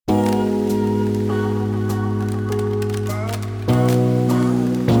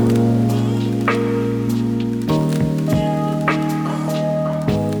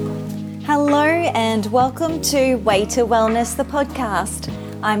welcome to Way to Wellness, the podcast.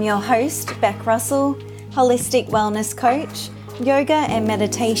 I'm your host, Beck Russell, holistic wellness coach, yoga and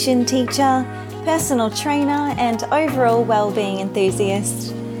meditation teacher, personal trainer, and overall well-being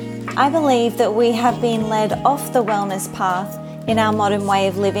enthusiast. I believe that we have been led off the wellness path in our modern way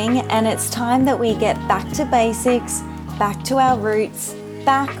of living, and it's time that we get back to basics, back to our roots,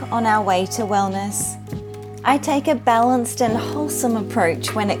 back on our way to wellness. I take a balanced and wholesome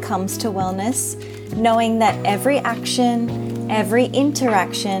approach when it comes to wellness, knowing that every action, every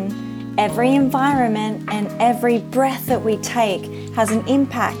interaction, every environment, and every breath that we take has an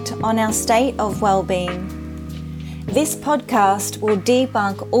impact on our state of well-being. This podcast will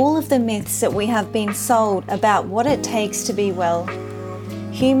debunk all of the myths that we have been sold about what it takes to be well.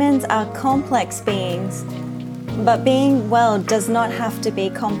 Humans are complex beings, but being well does not have to be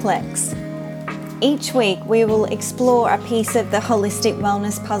complex. Each week we will explore a piece of the holistic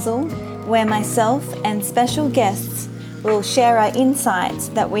wellness puzzle where myself and special guests will share our insights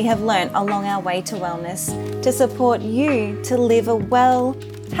that we have learnt along our way to wellness to support you to live a well,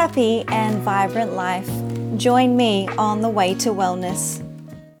 happy and vibrant life. Join me on the way to wellness.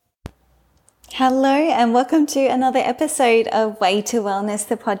 Hello and welcome to another episode of Way to Wellness,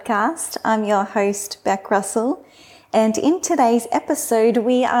 the podcast. I'm your host, Beck Russell. And in today's episode,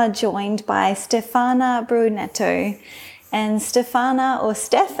 we are joined by Stefana Brunetto. And Stefana, or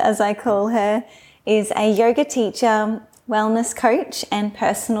Steph as I call her, is a yoga teacher, wellness coach, and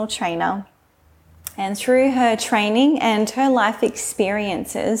personal trainer. And through her training and her life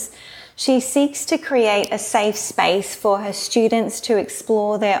experiences, she seeks to create a safe space for her students to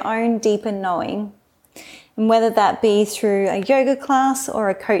explore their own deeper knowing. And whether that be through a yoga class or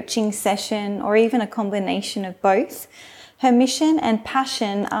a coaching session or even a combination of both, her mission and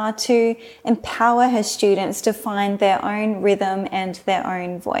passion are to empower her students to find their own rhythm and their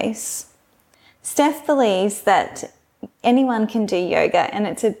own voice. Steph believes that anyone can do yoga, and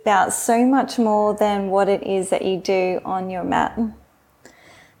it's about so much more than what it is that you do on your mat.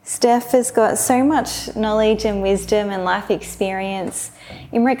 Steph has got so much knowledge and wisdom and life experience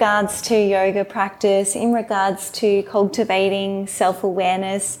in regards to yoga practice, in regards to cultivating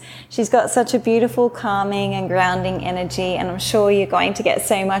self-awareness. She's got such a beautiful, calming and grounding energy, and I'm sure you're going to get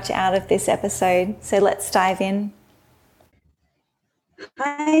so much out of this episode. So let's dive in.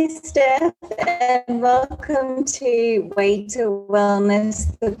 Hi, Steph, and welcome to Way to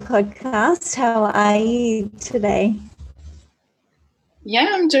Wellness, the podcast. How are you today? Yeah,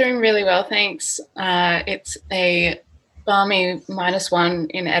 I'm doing really well, thanks. It's a balmy -1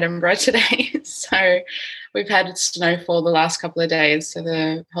 in Edinburgh today. So we've had snowfall the last couple of days, so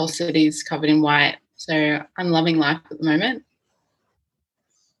the whole city's covered in white. So I'm loving life at the moment.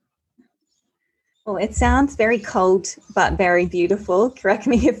 Well, it sounds very cold, but very beautiful. Correct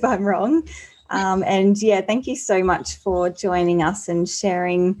me if I'm wrong. And yeah, thank you so much for joining us and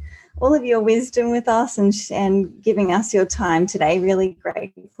sharing all of your wisdom with us and giving us your time today. Really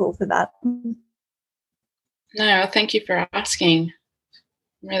grateful for that. No, thank you for asking.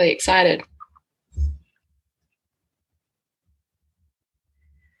 I'm really excited.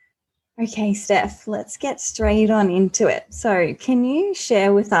 Okay, Steph, let's get straight on into it. So can you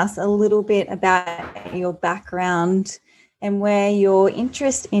share with us a little bit about your background and where your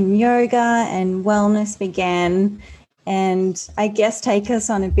interest in yoga and wellness began? And I guess take us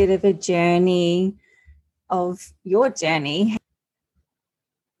on a bit of a journey of your journey.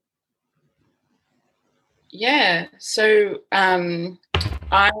 Yeah, so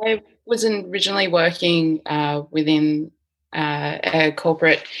I was originally working within a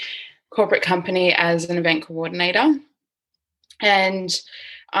corporate company as an event coordinator, and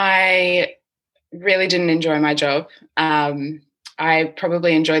I really didn't enjoy my job. I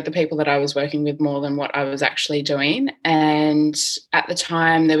probably enjoyed the people that I was working with more than what I was actually doing. And at the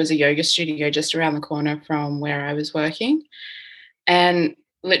time, there was a yoga studio just around the corner from where I was working. And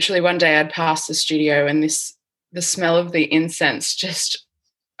literally one day I'd passed the studio, and the smell of the incense just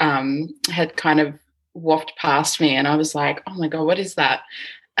had kind of wafted past me. And I was like, oh my God, what is that?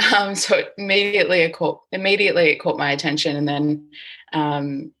 So immediately it caught my attention. And then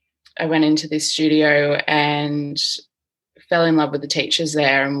I went into this studio and fell in love with the teachers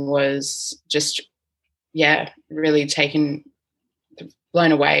there and was just, really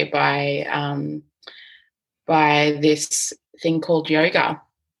blown away by this thing called yoga.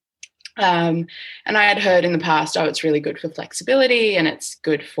 And I had heard in the past, it's really good for flexibility and it's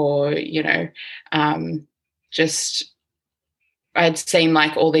good for, I'd seen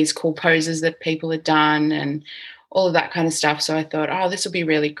like all these cool poses that people had done and all of that kind of stuff. So I thought, this will be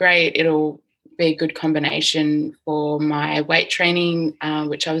really great. It'll be a good combination for my weight training,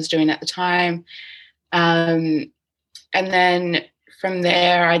 which I was doing at the time. And then from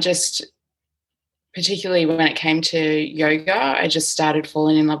there, I just, particularly when it came to yoga, I just started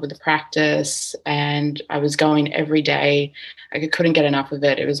falling in love with the practice, and I was going every day. I couldn't get enough of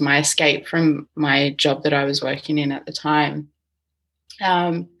it. It was my escape from my job that I was working in at the time.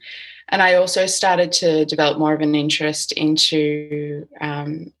 And I also started to develop more of an interest into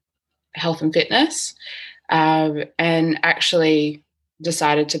health and fitness, and actually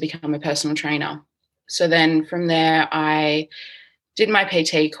decided to become a personal trainer. So then from there, I did my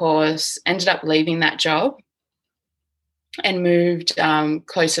PT course, ended up leaving that job and moved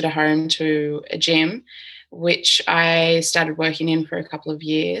closer to home to a gym, which I started working in for a couple of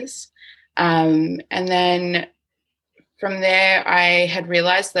years. And then from there, I had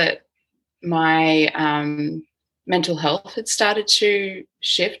realised that my mental health had started to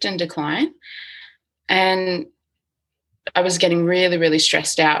shift and decline. And I was getting really, really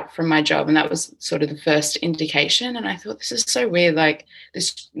stressed out from my job, and that was sort of the first indication. And I thought, this is so weird. Like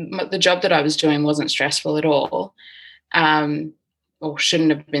the job that I was doing wasn't stressful at all, or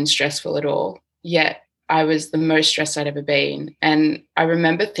shouldn't have been stressful at all. Yet I was the most stressed I'd ever been. And I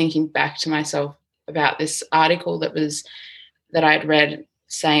remember thinking back to myself about this article that I'd read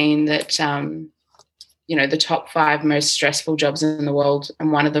saying that the top 5 most stressful jobs in the world,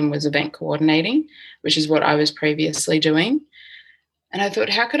 and one of them was event coordinating, which is what I was previously doing. And I thought,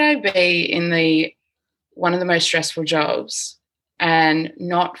 how could I be in one of the most stressful jobs and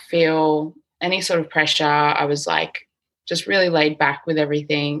not feel any sort of pressure? I was like just really laid back with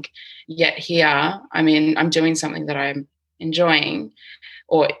everything. Yet here, I mean, I'm doing something that I'm enjoying,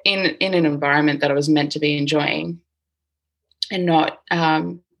 or in an environment that I was meant to be enjoying, and not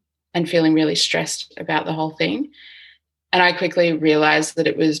and feeling really stressed about the whole thing. And I quickly realized that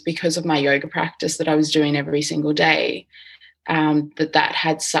it was because of my yoga practice that I was doing every single day, that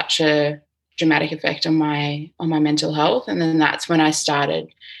had such a dramatic effect on my mental health. And then that's when I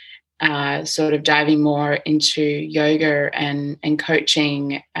started sort of diving more into yoga and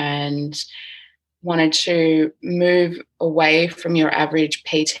coaching, and wanted to move away from your average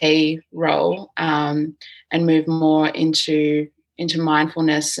PT role, and move more into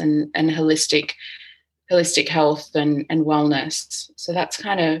mindfulness and holistic health and wellness. So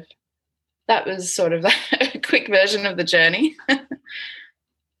that was sort of a quick version of the journey.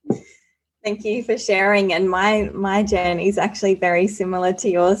 Thank you for sharing. And my journey is actually very similar to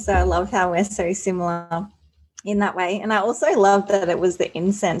yours. So I love how we're so similar in that way. And I also love that it was the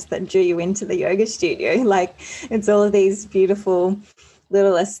incense that drew you into the yoga studio. Like, it's all of these beautiful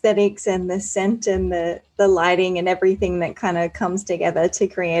little aesthetics and the scent and the lighting and everything that kind of comes together to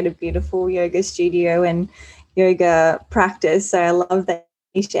create a beautiful yoga studio and yoga practice. So I love that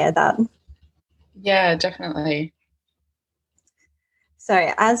you share that. Yeah, definitely.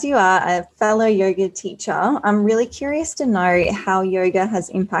 So as you are a fellow yoga teacher, I'm really curious to know how yoga has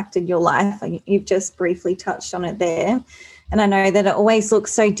impacted your life. You've just briefly touched on it there. And I know that it always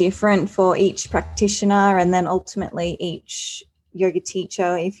looks so different for each practitioner, and then ultimately each yoga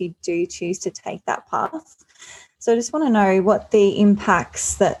teacher, if you do choose to take that path. So I just want to know what the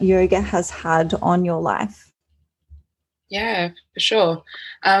impacts that yoga has had on your life. Yeah, for sure.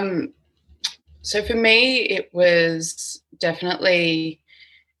 So for me, it was definitely,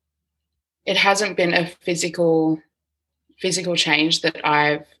 it hasn't been a physical change that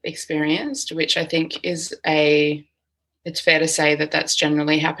I've experienced, which I think is it's fair to say that that's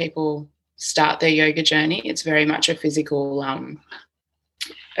generally how people start their yoga journey. It's very much a physical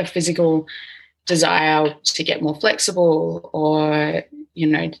desire to get more flexible, or,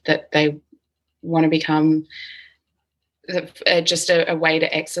 that they want to become just a way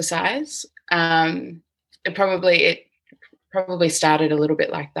to exercise. It probably started a little bit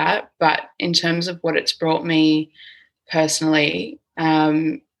like that, but in terms of what it's brought me personally,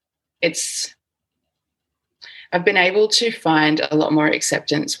 I've been able to find a lot more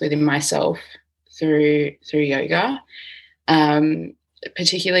acceptance within myself through yoga.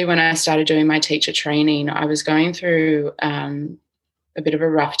 Particularly when I started doing my teacher training, I was going through a bit of a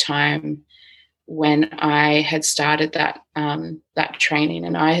rough time when I had started that training,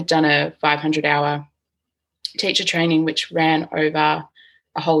 and I had done a 500-hour teacher training which ran over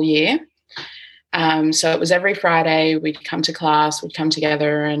a whole year. So it was every Friday we'd come to class, we'd come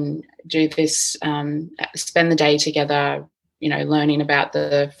together and do this, spend the day together, learning about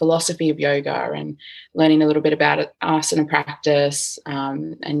the philosophy of yoga and learning a little bit about asana practice,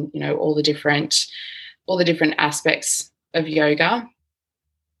 and all the different aspects of yoga.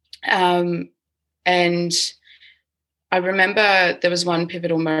 And I remember there was one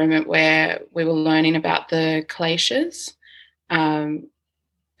pivotal moment where we were learning about the kleshas, and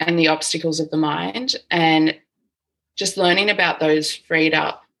the obstacles of the mind, and just learning about those freed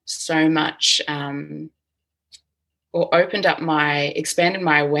up so much, or expanded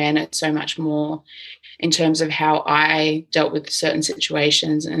my awareness so much more in terms of how I dealt with certain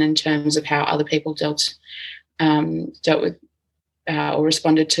situations, and in terms of how other people dealt with or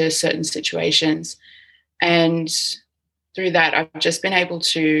responded to certain situations. And through that, I've just been able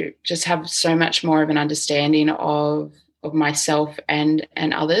to just have so much more of an understanding of myself and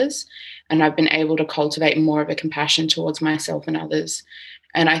others. And I've been able to cultivate more of a compassion towards myself and others.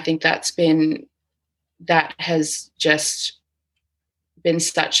 And I think that has just been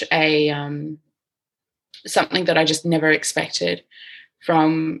such a something that I just never expected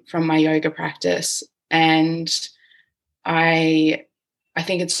from my yoga practice. And I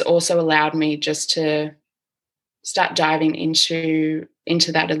think it's also allowed me just to start diving into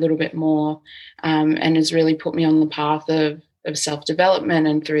that a little bit more, and has really put me on the path of self-development,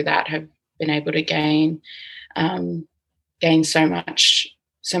 and through that have been able to gain so much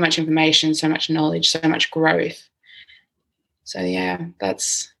information, so much knowledge, so much growth. So yeah, I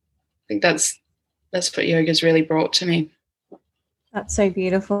think that's what yoga's really brought to me. That's so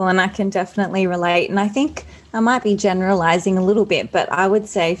beautiful, and I can definitely relate. And I think I might be generalizing a little bit, but I would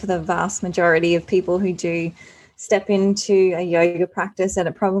say for the vast majority of people who do step into a yoga practice, that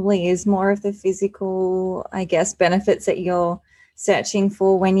it probably is more of the physical, I guess, benefits that you're searching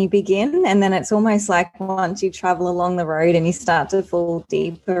for when you begin. And then it's almost like once you travel along the road and you start to fall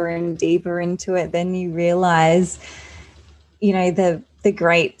deeper and deeper into it, then you realize, the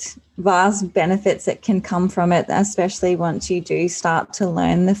great vast benefits that can come from it, especially once you do start to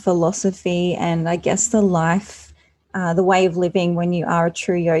learn the philosophy and I guess the life, the way of living when you are a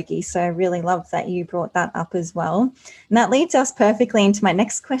true yogi. So I really love that you brought that up as well. And that leads us perfectly into my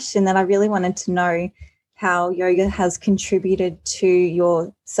next question, that I really wanted to know how yoga has contributed to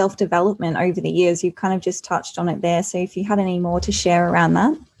your self-development over the years. You've kind of just touched on it there. So if you had any more to share around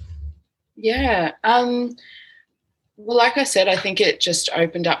that. Yeah. Well, like I said, I think it just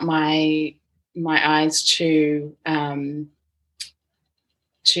opened up my eyes to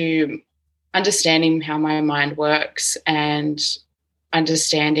understanding how my mind works, and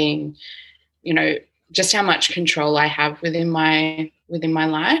understanding, just how much control I have within my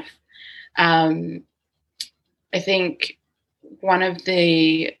life. I think one of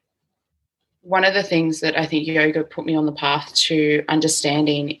the things that I think yoga put me on the path to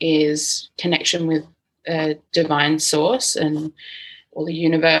understanding is connection with a divine source, or the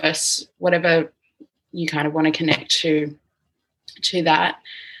universe, whatever you kind of want to connect to that.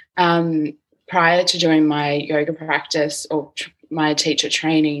 Prior to doing my yoga practice or my teacher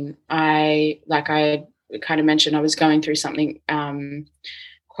training, I kind of mentioned, I was going through something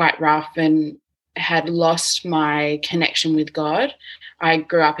quite rough and had lost my connection with God. I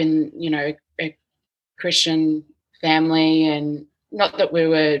grew up in, a Christian family, and not that we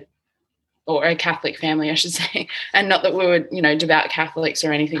were, or a Catholic family, I should say, and not that we were, devout Catholics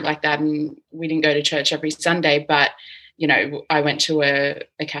or anything like that, and we didn't go to church every Sunday, but, I went to a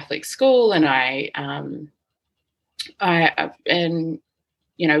Catholic school, and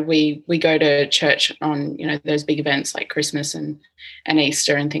we go to church on, those big events like Christmas and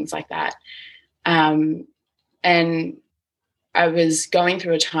Easter and things like that. And I was going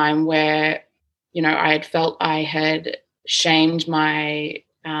through a time where, I had felt I had shamed my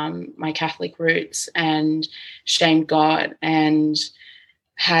Catholic roots and shamed God, and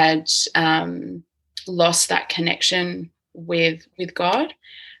had lost that connection with God.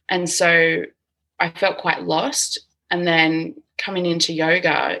 And so I felt quite lost. And then coming into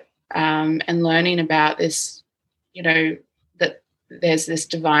yoga and learning about this, that there's this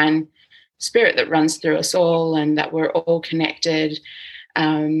divine spirit that runs through us all, and that we're all connected,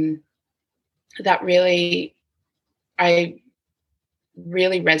 that really, I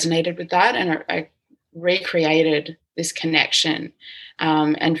really resonated with that, and I recreated this connection,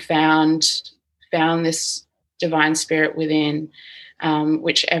 and found this divine spirit within,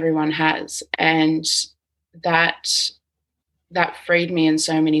 which everyone has, and that freed me in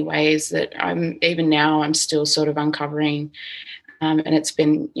so many ways that I'm still sort of uncovering, and it's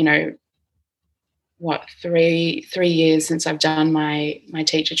been 3 years since I've done my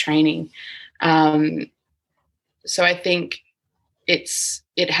teacher training, so I think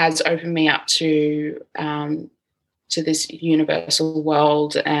it has opened me up to this universal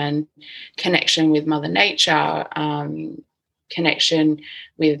world and connection with Mother Nature, connection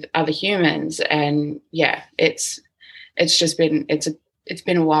with other humans, and yeah, it's been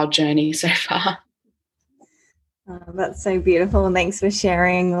a wild journey so far. Oh, that's so beautiful. Thanks for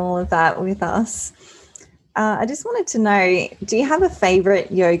sharing all of that with us. I just wanted to know, do you have a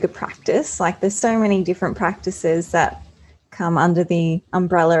favorite yoga practice? Like there's so many different practices that come under the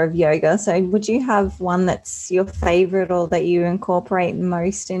umbrella of yoga. So would you have one that's your favorite or that you incorporate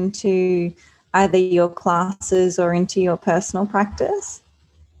most into either your classes or into your personal practice?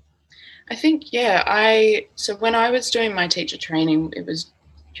 I think, so when I was doing my teacher training, it was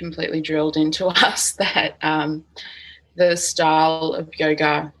completely drilled into us that the style of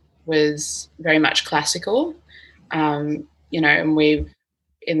yoga was very much classical. And in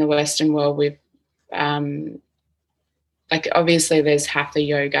the Western world, like obviously there's hatha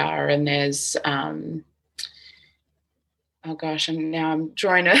yoga and there's, I'm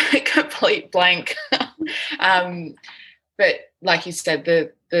drawing a complete blank. But like you said,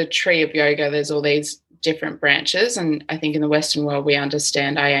 the tree of yoga, there's all these different branches. And I think in the Western world, we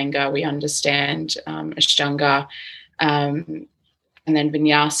understand Iyengar, we understand Ashtanga, and then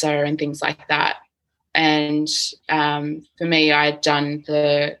Vinyasa and things like that. And for me,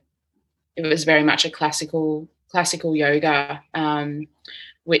 it was very much a classical yoga,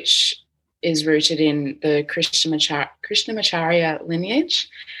 which is rooted in the Krishnamacharya lineage.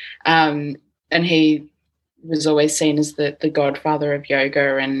 And he was always seen as the godfather of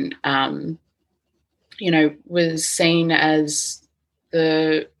yoga and, was seen as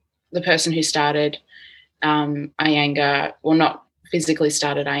the person who started Iyengar, well, not physically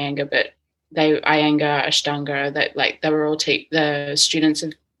started Iyengar, but Iyengar, Ashtanga, that like they were all the students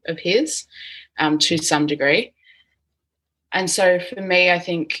of his to some degree. And so for me, I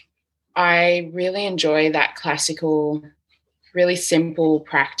think I really enjoy that classical, really simple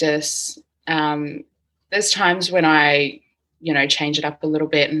practice. There's times when I, change it up a little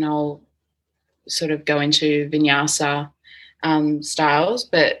bit and I'll sort of go into Vinyasa styles.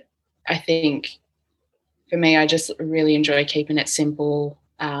 But I think for me, I just really enjoy keeping it simple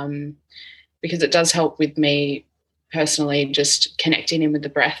because it does help with me personally just connecting in with the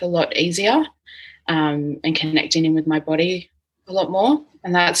breath a lot easier and connecting in with my body a lot more.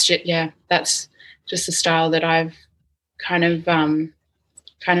 And that's just the style that I've kind of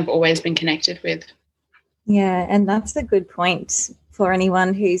always been connected with. Yeah, and that's a good point for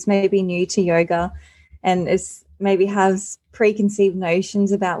anyone who's maybe new to yoga and maybe has preconceived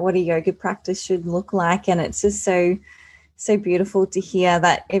notions about what a yoga practice should look like. And it's just so beautiful to hear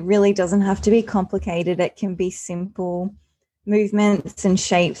that it really doesn't have to be complicated. It can be simple movements and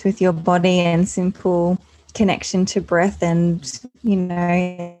shapes with your body and simple connection to breath. And,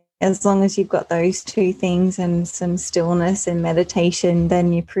 as long as you've got those two things and some stillness and meditation,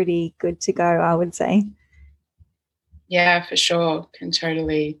 then you're pretty good to go, I would say. Yeah, for sure. Can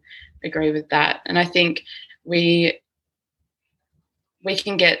totally agree with that. And I think we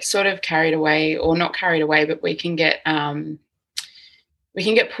can get sort of carried away, or not carried away, but we can get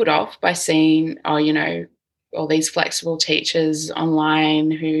put off by seeing, all these flexible teachers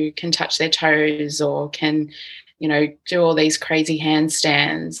online who can touch their toes or can, do all these crazy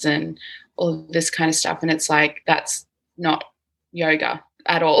handstands and all this kind of stuff. And it's like, that's not yoga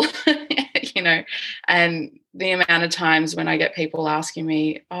at all, and the amount of times when I get people asking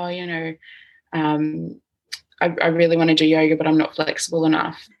me, I really want to do yoga, but I'm not flexible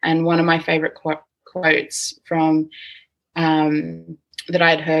enough. And one of my favorite quotes from that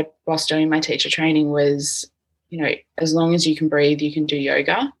I'd heard whilst doing my teacher training was, as long as you can breathe, you can do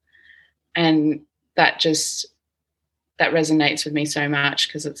yoga. And that resonates with me so much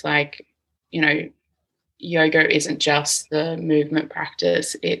because it's like, yoga isn't just the movement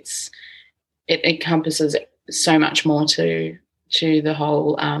practice. It encompasses so much more to the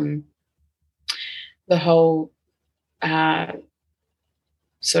whole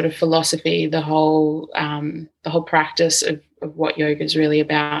sort of philosophy, the whole practice of what yoga is really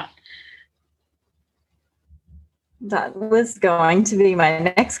about. That was going to be my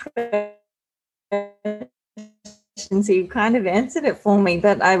next question. So you kind of answered it for me,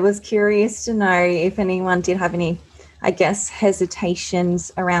 but I was curious to know if anyone did have any, I guess,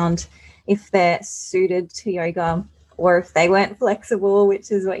 hesitations around if they're suited to yoga or if they weren't flexible,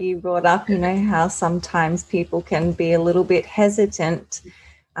 which is what you brought up, how sometimes people can be a little bit hesitant.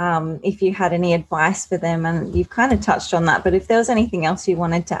 If you had any advice for them, and you've kind of touched on that, but if there was anything else you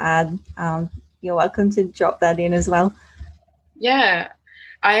wanted to add, you're welcome to drop that in as well. Yeah.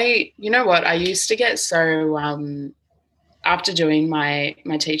 I used to get so, after doing my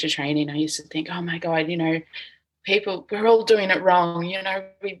teacher training, I used to think, oh my God, people, we're all doing it wrong.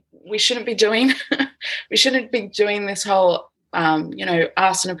 We shouldn't be doing, this whole,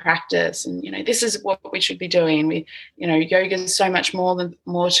 asana practice. And, this is what we should be doing. Yoga is so much more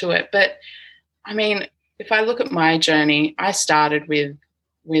to it. But I mean, if I look at my journey, I started with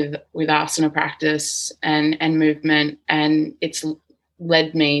with asana practice and movement, and it's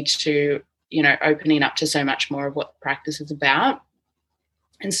led me to, you know, opening up to so much more of what practice is about.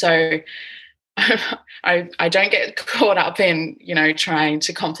 And so I don't get caught up in, you know, trying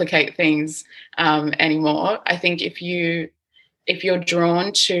to complicate things anymore. I think if you're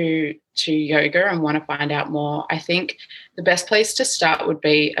drawn to yoga and want to find out more, I think the best place to start would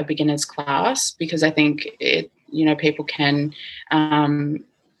be a beginner's class, because I think it, you know, people can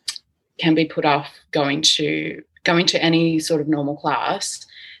be put off going to any sort of normal class,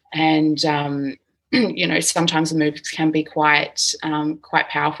 and you know, sometimes the moves can be quite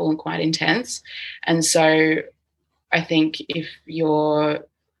powerful and quite intense. And so I think if you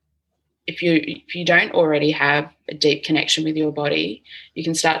don't already have a deep connection with your body, you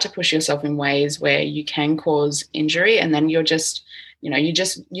can start to push yourself in ways where you can cause injury, and then you'll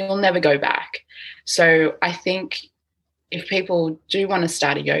never go back. So I think if people do want to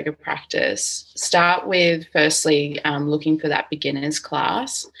start a yoga practice, start with firstly looking for that beginner's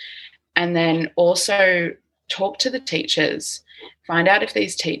class, and then also talk to the teachers. Find out if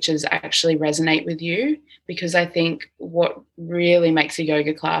these teachers actually resonate with you, because I think what really makes a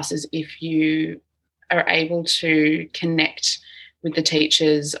yoga class is if you are able to connect with the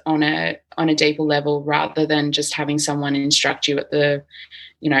teachers on a deeper level, rather than just having someone instruct you at the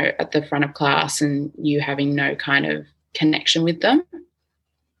front of class and you having no kind of connection with them.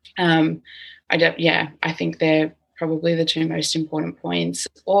 I think they're probably the two most important points.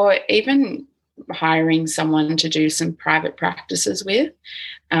 Or even hiring someone to do some private practices with.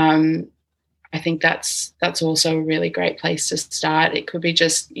 I think that's also a really great place to start. It could be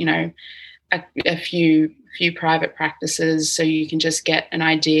just, you know, a few private practices, so you can just get an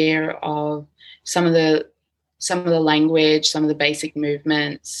idea of some of the language, some of the basic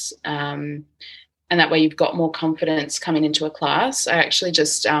movements, and that way you've got more confidence coming into a class. I actually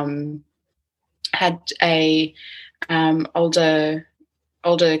just had a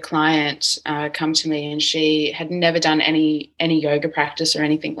older client come to me, and she had never done any yoga practice or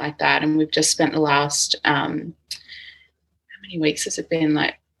anything like that. And we've just spent the last how many weeks has it been?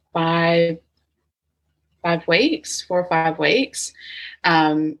 Like 4 or 5 weeks,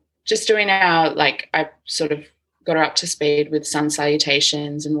 just doing our, like, I sort of got her up to speed with sun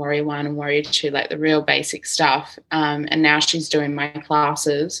salutations and warrior 1 and warrior 2, like the real basic stuff. And now she's doing my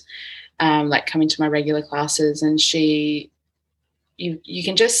classes, like coming to my regular classes, and you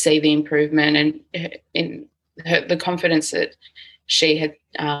can just see the improvement and in the confidence that she had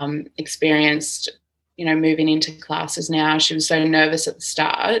experienced, you know, moving into classes now. She was so nervous at the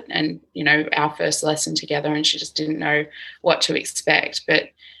start, and, you know, our first lesson together, and she just didn't know what to expect. But,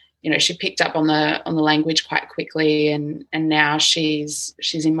 you know, she picked up on the language quite quickly, and now she's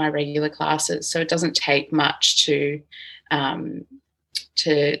in my regular classes. So it doesn't take much to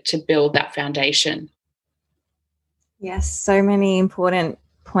build that foundation. Yes, so many important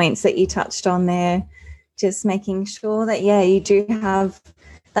points that you touched on there. Just making sure that, you do have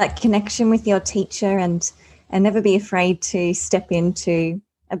that connection with your teacher, and never be afraid to step into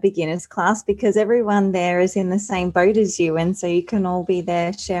a beginner's class, because everyone there is in the same boat as you, and so you can all be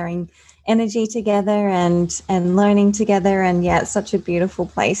there sharing energy together and learning together. And it's such a beautiful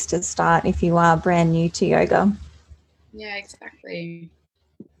place to start if you are brand new to yoga. Yeah, exactly.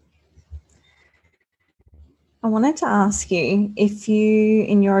 I wanted to ask you, if you,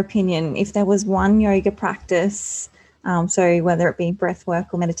 in your opinion, if there was one yoga practice, so whether it be breath work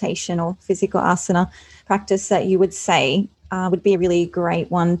or meditation or physical asana practice, that you would say would be a really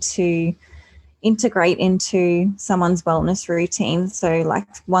great one to integrate into someone's wellness routine, so like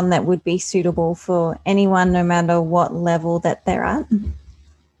one that would be suitable for anyone, no matter what level that they're at?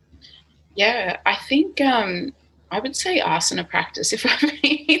 Yeah, I think I would say asana practice, if I'm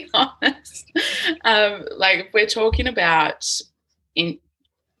being honest. Like, if we're talking about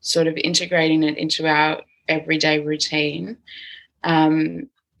sort of integrating it into our everyday routine,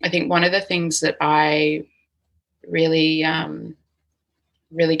 I think one of the things that I really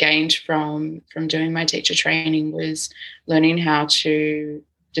gained from doing my teacher training was learning how to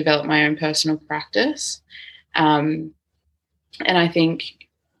develop my own personal practice. And I think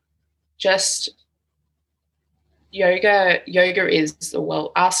just yoga is,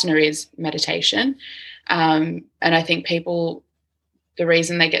 asana is meditation. And I think people, the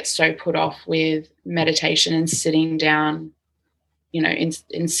reason they get so put off with meditation and sitting down, you know,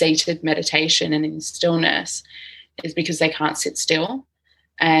 in seated meditation and in stillness, is because they can't sit still.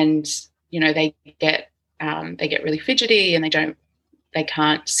 And, you know, they get really fidgety, and they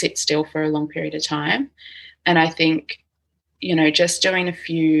can't sit still for a long period of time. And I think, you know, just doing a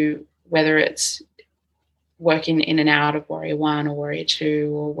few, whether it's working in and out of Warrior One or Warrior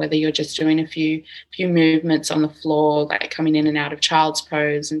Two, or whether you're just doing a few movements on the floor, like coming in and out of child's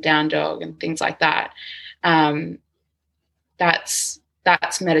pose and down dog and things like that.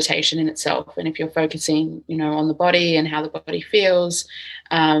 That's meditation in itself. And if you're focusing, on the body and how the body feels,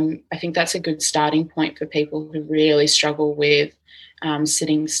 I think that's a good starting point for people who really struggle with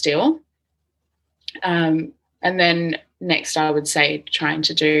sitting still. And then next, I would say trying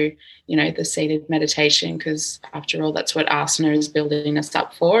to do, the seated meditation, because after all, that's what asana is building us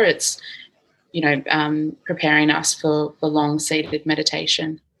up for. It's, preparing us for long seated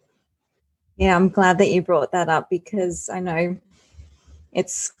meditation. Yeah, I'm glad that you brought that up, because I know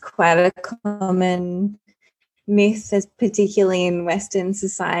it's quite a common myth, particularly in Western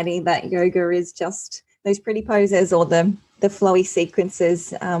society, that yoga is just those pretty poses or the flowy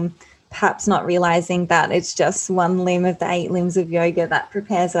sequences, perhaps not realizing that it's just one limb of the 8 limbs of yoga that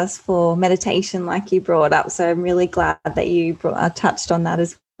prepares us for meditation, like you brought up. So I'm really glad that you touched on that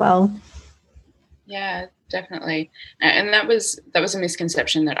as well. Yeah, definitely. And that was a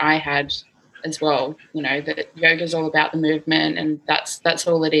misconception that I had as well, that yoga is all about the movement and that's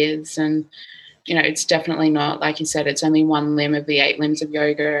all it is. And, it's definitely not. Like you said, it's only one limb of the 8 limbs of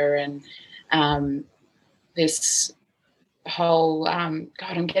yoga. And this whole, God,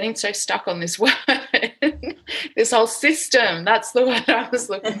 I'm getting so stuck on this word, this whole system, that's the word I was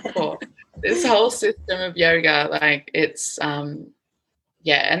looking for. This whole system of yoga, like it's, and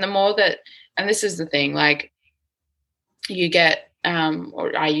the more that, and this is the thing, like you get,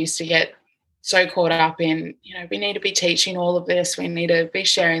 or I used to get so caught up in, we need to be teaching all of this, we need to be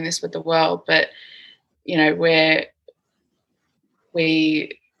sharing this with the world. But, we're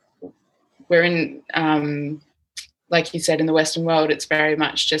in, like you said, in the Western world, it's very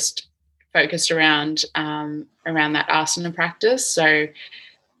much just focused around that asana practice. So,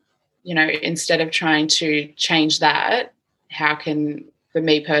 instead of trying to change that, for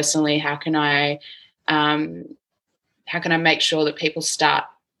me personally, how can I make sure that people start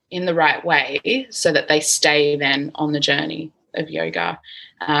in the right way so that they stay then on the journey of yoga,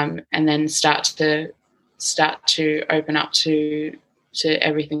 and then start to open up to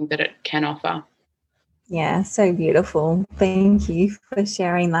everything that it can offer. Yeah, so beautiful. Thank you for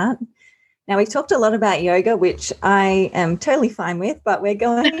sharing that. Now, we've talked a lot about yoga, which I am totally fine with, but we're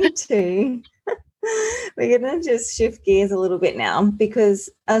going to just shift gears a little bit now, because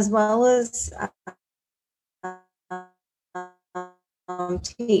as well as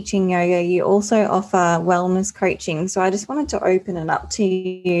teaching yoga, you also offer wellness coaching. So I just wanted to open it up to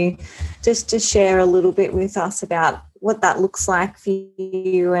you just to share a little bit with us about what that looks like for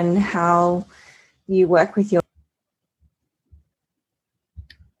you and how you work with your...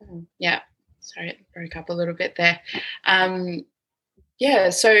 Yeah, sorry, it broke up a little bit there.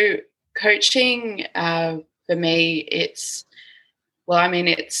 So coaching for me, it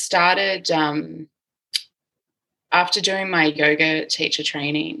started after doing my yoga teacher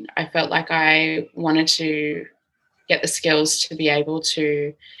training. I felt like I wanted to get the skills to be able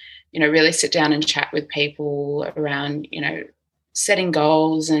to, really sit down and chat with people around, setting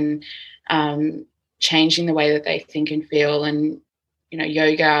goals and changing the way that they think and feel. And,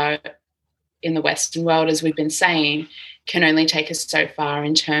 yoga in the Western world, as we've been saying, can only take us so far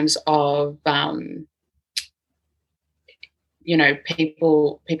in terms of,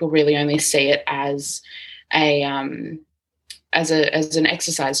 people really only see it as an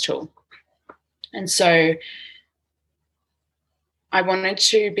exercise tool. And so I wanted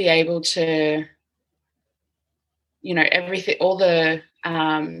to be able to, everything, all the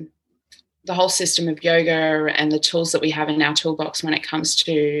whole system of yoga and the tools that we have in our toolbox when it comes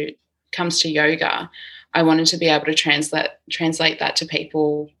to yoga. I wanted to be able to translate that to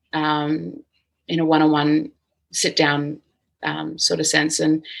people in a one-on-one sit down sort of sense.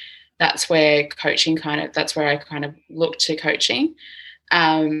 And that's where that's where I kind of look to coaching.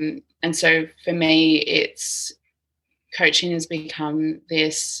 And so for me, coaching has become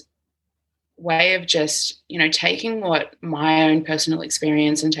this way of just, taking what my own personal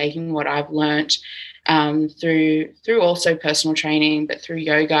experience and taking what I've learnt through also personal training, but through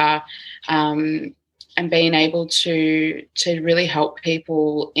yoga, and being able to really help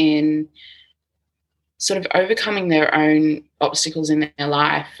people in sort of overcoming their own obstacles in their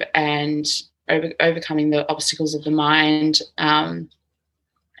life and overcoming the obstacles of the mind,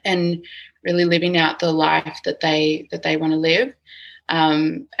 and really living out the life that they want to live.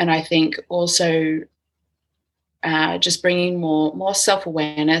 And I think also just bringing more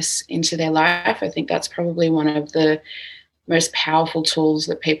self-awareness into their life. I think that's probably one of the most powerful tools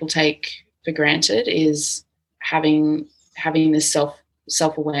that people take for granted, is having this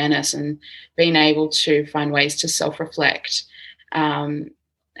self-awareness and being able to find ways to self-reflect. And,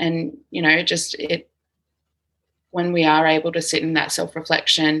 just when we are able to sit in that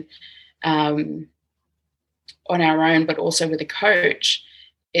self-reflection on our own, but also with a coach,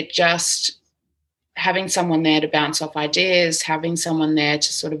 it just having someone there to bounce off ideas, having someone there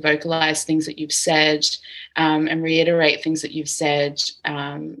to sort of vocalize things that you've said, and reiterate things that you've said,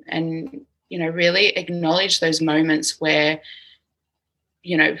 and really acknowledge those moments where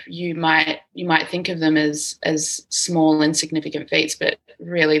you might think of them as small insignificant feats, but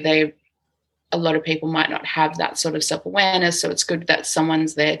really a lot of people might not have that sort of self-awareness. So it's good that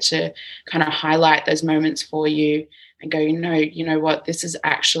someone's there to kind of highlight those moments for you and go, you know what, this is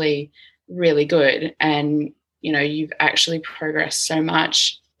actually really good, and you've actually progressed so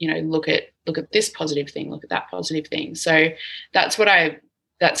much. Look at this positive thing, look at that positive thing. So that's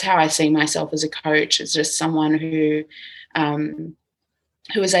how I see myself as a coach, is just someone who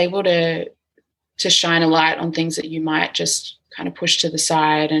is able to shine a light on things that you might just kind of push to the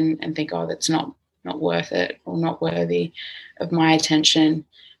side and think, oh, that's not worth it or not worthy of my attention,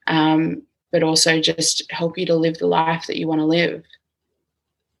 but also just help you to live the life that you want to live.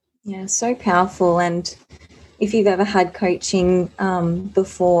 Yeah, so powerful. And if you've ever had coaching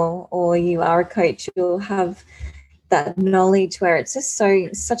before, or you are a coach, you'll have that knowledge where it's just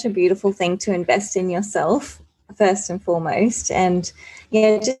such a beautiful thing to invest in yourself first and foremost. And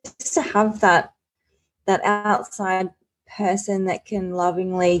just to have that outside person that can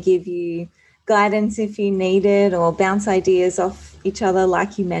lovingly give you guidance if you need it, or bounce ideas off each other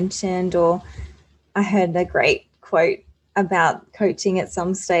like you mentioned. Or I heard a great quote about coaching at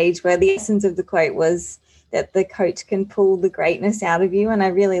some stage where the essence of the quote was that the coach can pull the greatness out of you. And I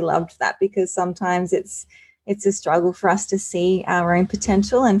really loved that, because sometimes it's a struggle for us to see our own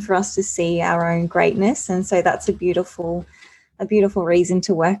potential and for us to see our own greatness. And so that's a beautiful reason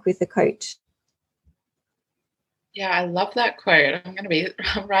to work with a coach. Yeah, I love that quote. I'm going to be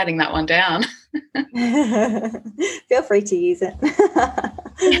writing that one down. Feel free to use it.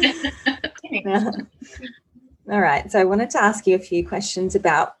 All right. So I wanted to ask you a few questions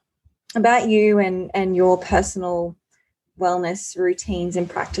about you and your personal wellness routines and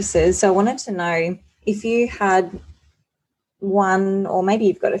practices. So I wanted to know if you had one, or maybe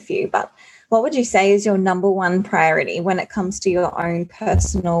you've got a few, but what would you say is your number one priority when it comes to your own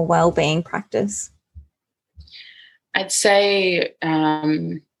personal well-being practice? I'd say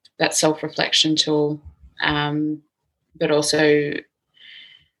that self-reflection tool, but also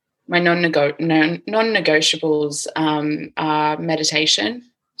my non-negotiables are meditation.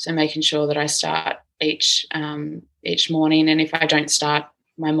 So making sure that I start each morning, and if I don't start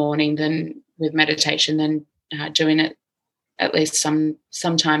my morning then with meditation, then doing it at least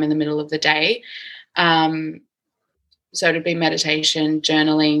sometime in the middle of the day. So it'd be meditation,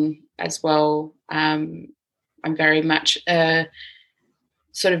 journaling as well. I'm very much a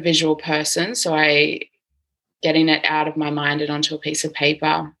sort of visual person, so getting it out of my mind and onto a piece of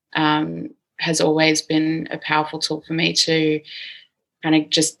paper has always been a powerful tool for me to kind of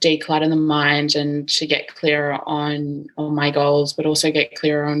just declutter the mind and to get clearer on my goals, but also get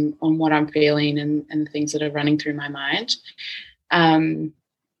clearer on what I'm feeling and things that are running through my mind. I'd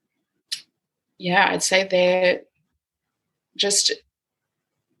say they're just,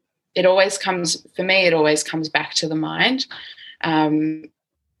 it always comes back to the mind.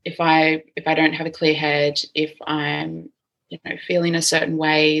 If I don't have a clear head, if I'm feeling a certain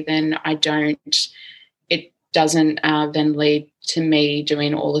way, then it doesn't then lead to me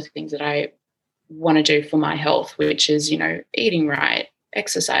doing all the things that I want to do for my health, which is eating right,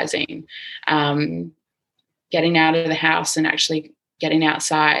 exercising, getting out of the house and actually getting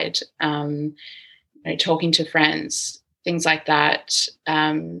outside, talking to friends, things like that.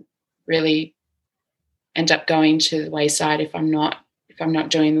 Really end up going to the wayside if I'm not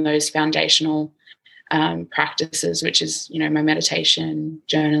doing those foundational practices, which is my meditation,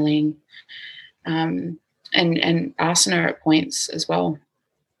 journaling, and asana at points as well.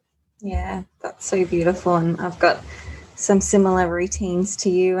 Yeah, that's so beautiful. And I've got some similar routines to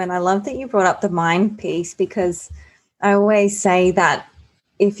you. And I love that you brought up the mind piece, because I always say that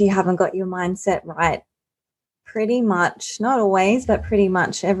if you haven't got your mindset right, pretty much, not always, but pretty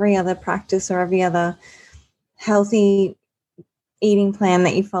much every other practice or every other healthy eating plan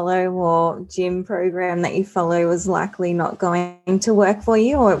that you follow or gym program that you follow is likely not going to work for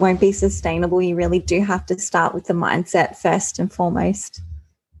you, or it won't be sustainable. You really do have to start with the mindset first and foremost.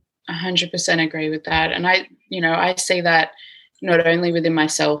 100% agree with that. And I see that not only within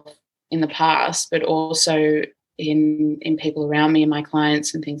myself in the past, but also in people around me and my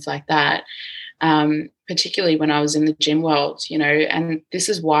clients and things like that. particularly when I was in the gym world, and this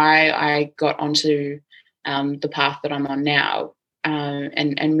is why I got onto the path that I'm on now,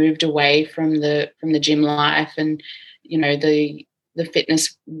 and moved away from the gym life and, the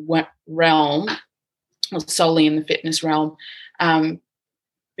fitness realm, or solely in the fitness realm,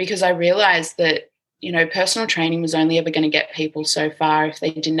 because I realized that, personal training was only ever going to get people so far if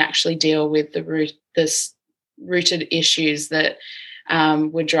they didn't actually deal with the rooted issues that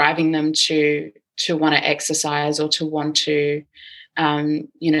were driving them to want to exercise or to want to,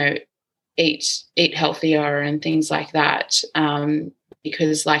 eat healthier and things like that.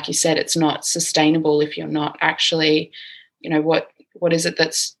 Because, like you said, it's not sustainable if you're not actually, what is it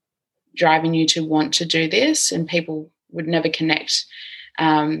that's driving you to want to do this? And people would never connect.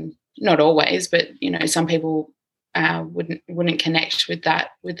 Not always, but some people wouldn't connect with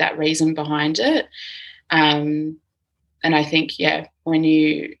that reason behind it. And I think, when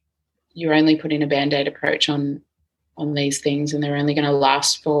you're only putting a Band-Aid approach on these things, and they're only going to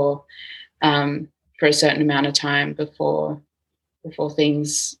last for a certain amount of time before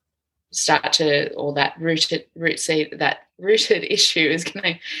things start to, or that rooted issue is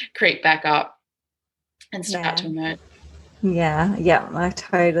going to creep back up and start to emerge. Yeah, I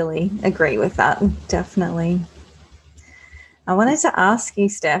totally agree with that. Definitely. I wanted to ask you,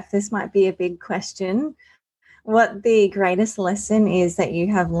 Steph, this might be a big question, what the greatest lesson is that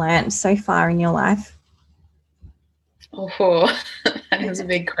you have learnt so far in your life? Oh, that is a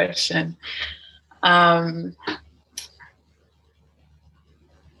big question. I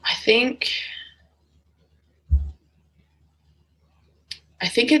think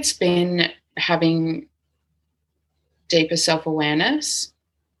it's been having deeper self-awareness,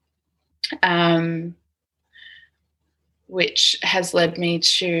 which has led me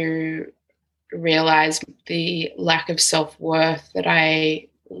to realize the lack of self-worth that I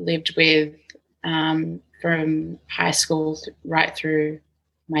lived with from high school right through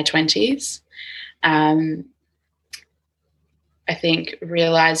my 20s. I think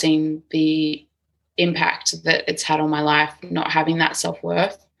realizing the impact that it's had on my life, not having that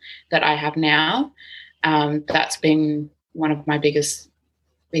self-worth that I have now, that's been one of my biggest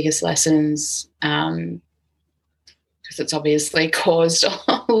lessons, because it's obviously caused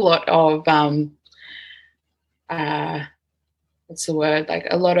a lot of what's the word, like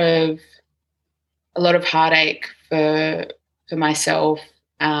a lot of heartache for myself,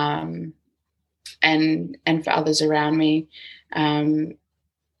 and for others around me, when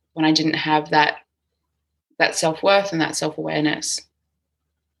I didn't have that self-worth and that self-awareness.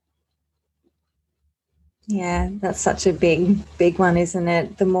 Yeah, that's such a big one, isn't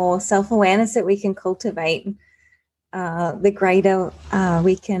it? The more self-awareness that we can cultivate, the greater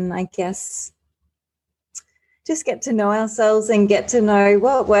we can, I guess, just get to know ourselves and get to know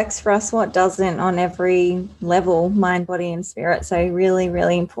what works for us, what doesn't, on every level, mind, body, and spirit. So really,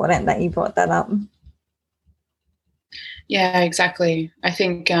 really important that you brought that up. Yeah, exactly. I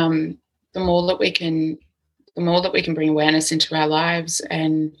think the more that we can bring awareness into our lives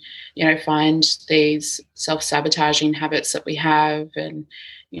and, find these self-sabotaging habits that we have, and,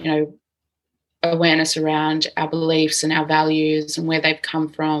 awareness around our beliefs and our values and where they've come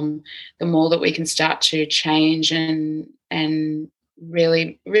from, the more that we can start to change and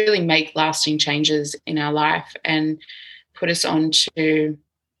really, really make lasting changes in our life, and put us onto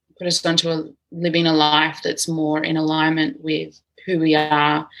living a life that's more in alignment with who we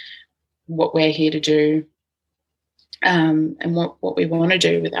are, what we're here to do, and what we want to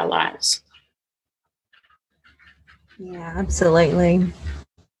do with our lives. Yeah, absolutely.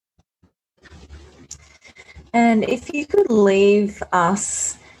 And if you could leave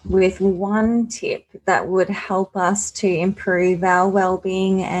us with one tip that would help us to improve our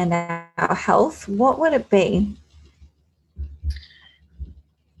well-being and our health, what would it be?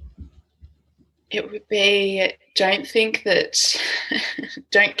 It would be, don't kid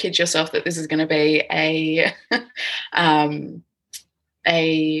yourself that this is going to be a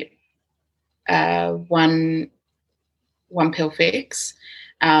one pill fix,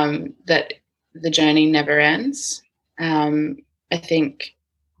 that the journey never ends. I think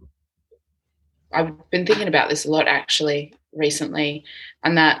I've been thinking about this a lot actually recently,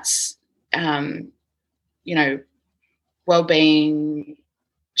 and that's, well-being,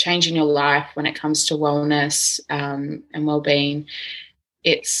 changing your life when it comes to wellness, and well-being.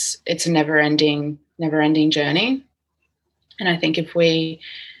 It's a never-ending journey, and I think if we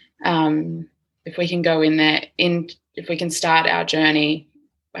can go in there, if we can start our journey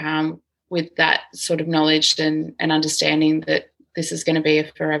with that sort of knowledge and understanding that this is going to be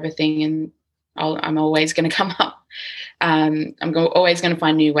a forever thing, and I'm always going to come up always going to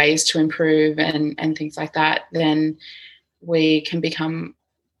find new ways to improve and things like that, then we can become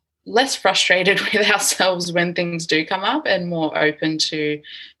less frustrated with ourselves when things do come up and more open to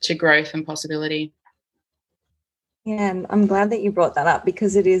growth and possibility. Yeah, and I'm glad that you brought that up,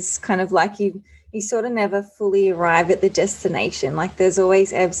 because it is kind of like you sort of never fully arrive at the destination. Like there's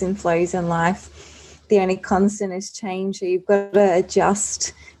always ebbs and flows in life. The only constant is change. So you've got to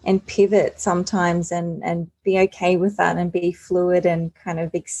adjust and pivot sometimes and be okay with that and be fluid and kind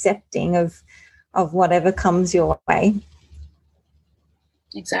of accepting of whatever comes your way.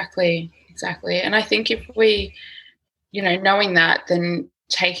 Exactly. And I think if we, knowing that, then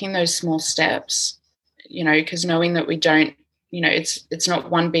taking those small steps, because knowing that we don't, it's not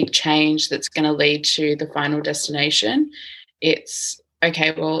one big change that's going to lead to the final destination. It's,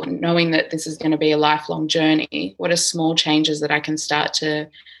 okay, well, knowing that this is going to be a lifelong journey, what are small changes that I can start to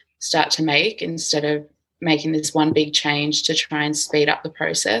make instead of making this one big change to try and speed up the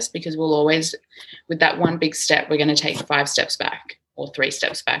process? Because we'll always, with that one big step, we're going to take 5 steps back. Or 3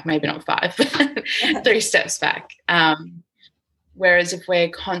 steps back, maybe not 5, 3 steps back. Whereas if we're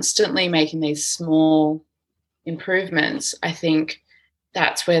constantly making these small improvements, I think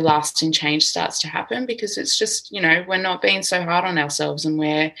that's where lasting change starts to happen, because it's just, we're not being so hard on ourselves, and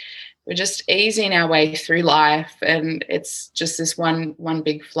we're just easing our way through life, and it's just this one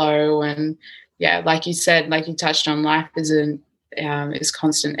big flow. And yeah, like you said, like you touched on, life is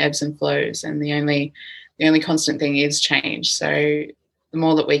constant ebbs and flows, and the only constant thing is change. So the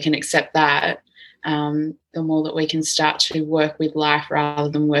more that we can accept that, the more that we can start to work with life rather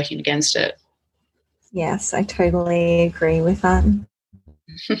than working against it. Yes, I totally agree with that.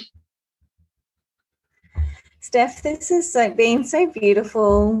 Steph, this has been so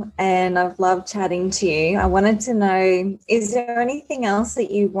beautiful, and I've loved chatting to you. I wanted to know, is there anything else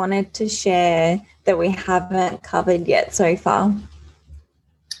that you wanted to share that we haven't covered yet so far?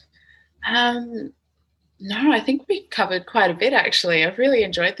 No, I think we covered quite a bit, actually. I've really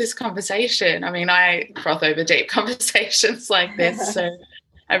enjoyed this conversation. I mean, I froth over deep conversations like this, so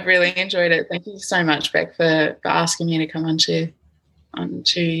I've really enjoyed it. Thank you so much, Beck, for asking me to come onto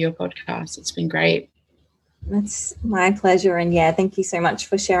your podcast. It's been great. It's my pleasure. And yeah, thank you so much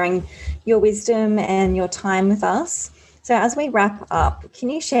for sharing your wisdom and your time with us. So as we wrap up,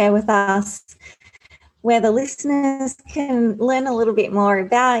 can you share with us where the listeners can learn a little bit more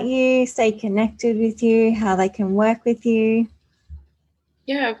about you, stay connected with you, how they can work with you?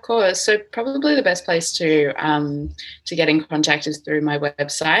 Yeah, of course. So probably the best place to get in contact is through my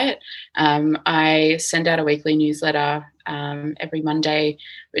website. I send out a weekly newsletter every Monday,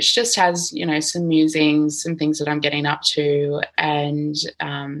 which just has, some musings, some things that I'm getting up to, and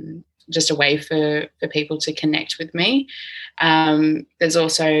just a way for people to connect with me. There's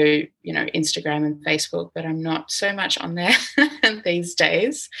also, Instagram and Facebook, but I'm not so much on there these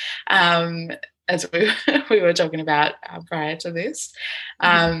days, as we were talking about prior to this.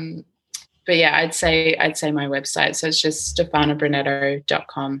 But yeah, I'd say my website. So it's just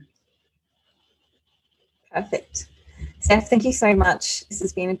stefanabrunetto.com. Perfect. Steph, thank you so much. This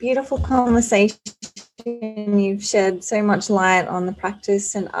has been a beautiful conversation. You've shed so much light on the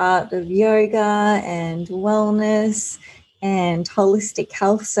practice and art of yoga and wellness and holistic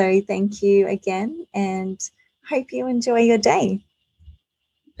health. So thank you again, and hope you enjoy your day.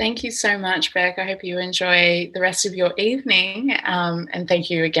 Thank you so much, Beck. I hope you enjoy the rest of your evening. And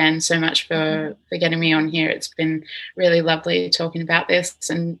thank you again so much for getting me on here. It's been really lovely talking about this,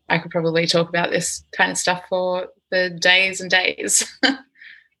 and I could probably talk about this kind of stuff for the days and days.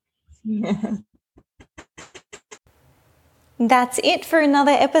 Yeah. That's it for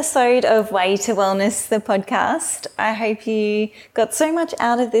another episode of Way to Wellness, the podcast. I hope you got so much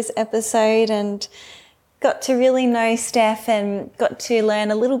out of this episode and got to really know Steph and got to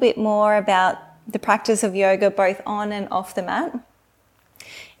learn a little bit more about the practice of yoga both on and off the mat.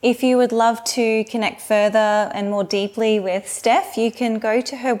 If you would love to connect further and more deeply with Steph, you can go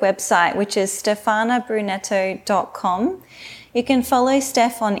to her website, which is stefanabrunetto.com. You can follow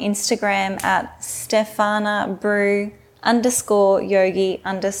Steph on Instagram at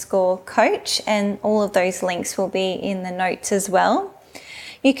stefanabru_yogi_coach, and all of those links will be in the notes as well.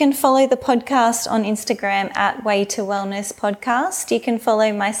 You can follow the podcast on Instagram at Way to Wellness Podcast. You can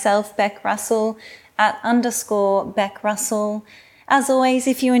follow myself, Beck Russell, at _Beck Russell. As always,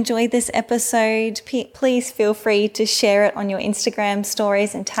 if you enjoyed this episode, please feel free to share it on your Instagram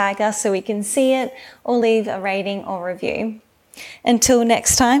stories and tag us so we can see it, or leave a rating or review. Until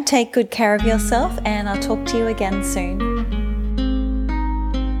next time, take good care of yourself, and I'll talk to you again soon.